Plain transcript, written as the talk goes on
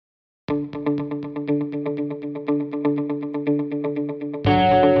Ну,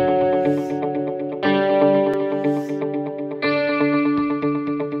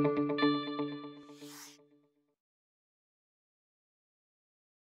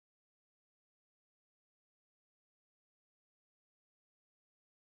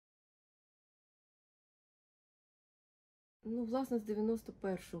 власне, з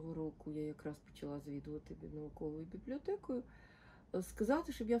 91-го року я якраз почала завідувати науковою бібліотекою.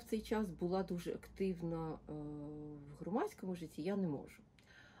 Сказати, щоб я в цей час була дуже активна в громадському житті, я не можу.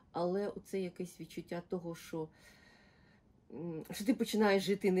 Але оце якесь відчуття того, що ти починаєш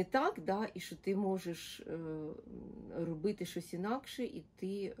жити не так, да, і що ти можеш робити щось інакше, і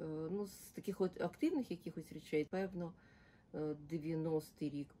ти, ну, з таких от активних якихось речей, певно, 90-й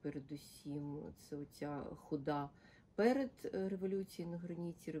рік передусім, це оця хода перед революцією на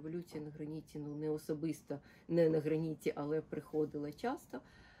граніті. Революція на граніті, ну, не особисто, не на граніті, але приходила часто.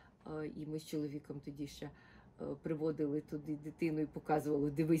 І ми з чоловіком тоді ще приводили туди дитину і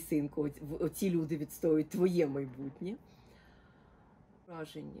показували: дивись, синку, оці люди відстоюють твоє майбутнє.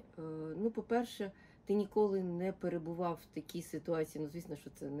 Вражень. Ну, по-перше, ти ніколи не перебував в такій ситуації, ну, звісно, що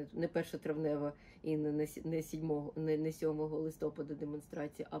це не 1 травнева і не 7 листопада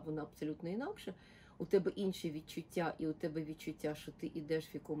демонстрація, а вона абсолютно інакша. У тебе інші відчуття, і у тебе відчуття, що ти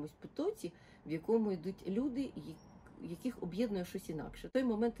йдеш в якомусь потоці, в якому йдуть люди, яких об'єднує щось інакше. В той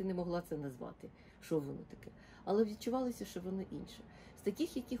момент ти не могла це назвати, що воно таке. Але відчувалося, що воно інше. З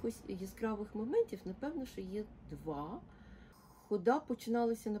таких якихось яскравих моментів, напевно, що є два. Хода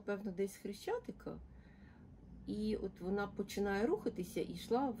починалася, напевно, десь з Хрещатика. І от вона починає рухатися і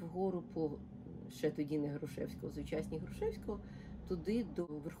йшла вгору по, ще тоді не Грушевського, сучасні Грушевського, туди до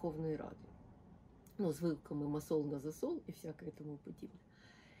Верховної Ради. Ну, з вилками масол на засол і всяке тому подібне.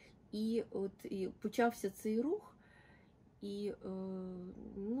 І от і почався цей рух, і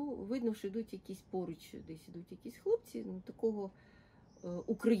ну, видно, що йдуть якісь поруч, десь йдуть якісь хлопці, ну, такого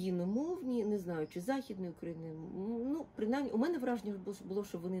україномовні, не знаю, чи західної України, ну, принаймні, у мене враження було,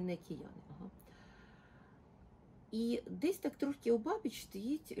 що вони не кияни. Ага. І десь так трошки обабіч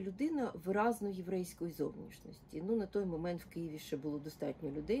стоїть людина виразно єврейської зовнішності. Ну, на той момент в Києві ще було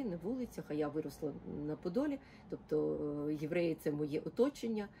достатньо людей на вулицях, а я виросла на Подолі, тобто євреї – це моє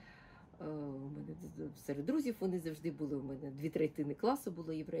оточення. У мене серед друзів вони завжди були, у мене 2/3 класу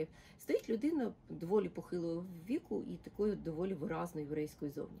було євреїв. Стоїть людина доволі похилого віку і такої доволі виразної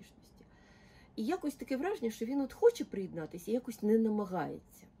єврейської зовнішності. І якось таке враження, що він от хоче приєднатися і якось не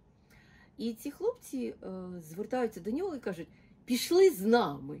намагається. І ці хлопці звертаються до нього і кажуть: пішли з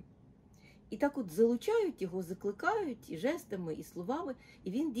нами. І так от залучають його, закликають і жестами, і словами.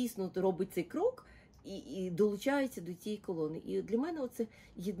 І він дійсно робить цей крок і долучається до цієї колони. І для мене оце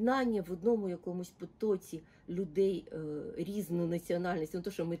єднання в одному якомусь потоці людей різної національності, ну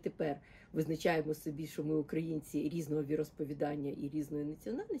то, що ми тепер визначаємо собі, що ми українці різного віросповідання і різної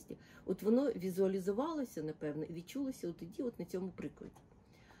національності, от воно візуалізувалося, напевно, і відчулося от тоді, от на цьому прикладі.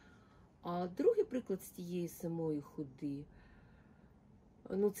 А другий приклад з тієї самої ходи,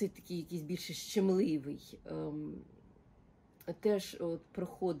 ну це такий якийсь більше щемливий, теж от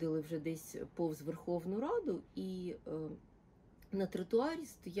проходили вже десь повз Верховну Раду, і на тротуарі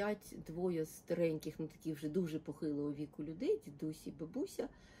стоять двоє стареньких, ну таких вже дуже похилого віку людей, дідусь і бабуся.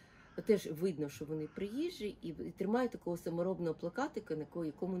 Теж видно, що вони приїжджі, і тримають такого саморобного плакатика, на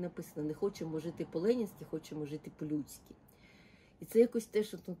якому написано: не хочемо жити по-ленінськи, хочемо жити по-людськи. І це якось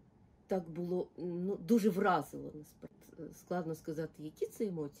теж ну, так було, ну, дуже вразило, насправді. Складно сказати, які це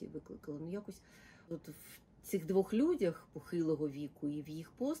емоції викликало. Ну, якось от в цих двох людях похилого віку і в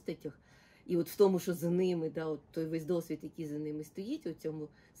їх постатях, і от в тому, що за ними, да, от той весь досвід, який за ними стоїть, у цьому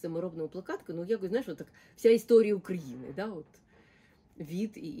саморобному плакатку, ну, якось, знаєш, так вся історія України, да, от,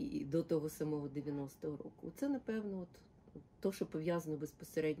 від і до того самого 90-го року. Це, напевно, от то, що пов'язано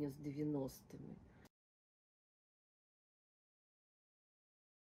безпосередньо з 90-ми.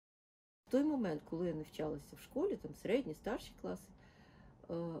 В той момент, коли я навчалася в школі, там середні, старші класи,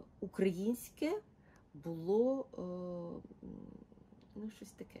 українське було, ну,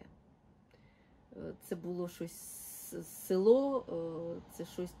 щось таке. Це було щось село, це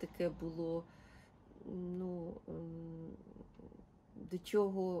щось таке було, ну, до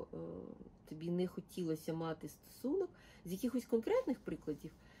чого тобі не хотілося мати стосунок. З якихось конкретних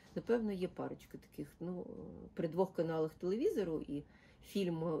прикладів, напевно, є парочка таких, ну, при 2 каналах телевізору і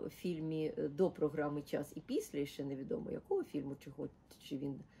фільмі до програми «Час і після», і ще невідомо якого фільму, чи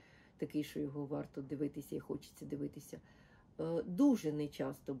він такий, що його варто дивитися і хочеться дивитися. Дуже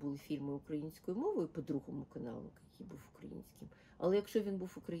нечасто були фільми українською мовою по 2-му каналу, який був українським. Але якщо він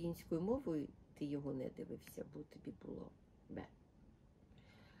був українською мовою, ти його не дивився, бо тобі було бе.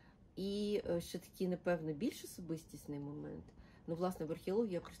 І ще такий, напевно, більш особистісний момент. Ну, власне, в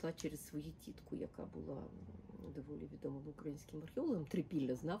археологію я прийшла через свою тітку, яка була доволі відомим українським археологом,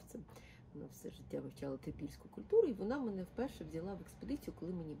 трипільнознавцем. Вона все життя вивчала трипільську культуру, і вона мене вперше взяла в експедицію,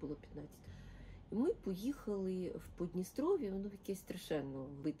 коли мені було 15. І ми поїхали в Подністров'я, воно якесь страшенно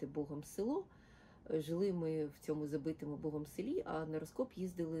вбите Богом село. Жили ми в цьому забитому Богом селі, а на розкоп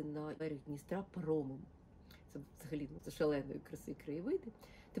їздили на берег Дністра паромом. Це взагалі це шаленої краси краєвиди.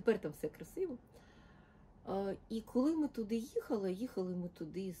 Тепер там все красиво. І коли ми туди їхали ми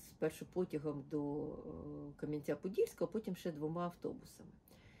туди спершу потягом до Кам'янця-Подільського, а потім ще 2 автобусами.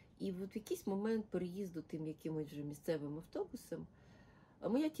 І в якийсь момент переїзду тим якимось вже місцевим автобусом,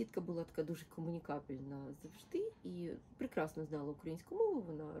 моя тітка була така дуже комунікабельна завжди і прекрасно знала українську мову.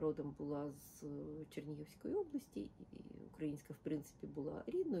 Вона родом була з Чернігівської області, і українська, в принципі, була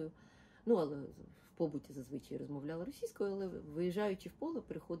рідною. Ну, але в побуті зазвичай розмовляла російською, але виїжджаючи в поле,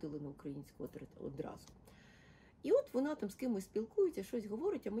 переходили на українську одразу. І от вона там з кимось спілкується, щось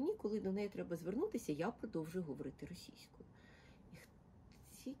говорить, а мені, коли до неї треба звернутися, я продовжую говорити російською. І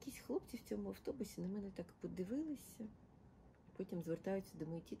ці якісь хлопці в цьому автобусі на мене так подивилися, потім звертаються до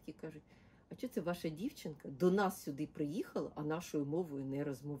моєї тітки і кажуть: а що це ваша дівчинка до нас сюди приїхала, а нашою мовою не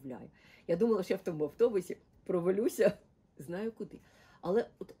розмовляє? Я думала, що я в тому автобусі провалюся, знаю куди. Але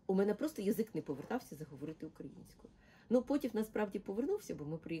от у мене просто язик не повертався заговорити українською. Ну, потім насправді повернувся, бо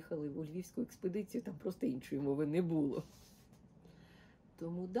ми приїхали у Львівську експедицію, там просто іншої мови не було.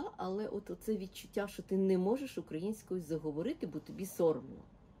 Тому да, але от оце відчуття, що ти не можеш українською заговорити, бо тобі соромно.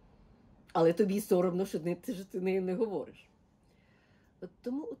 Але тобі соромно, що ти нею не говориш. От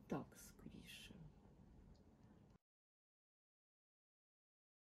тому от так,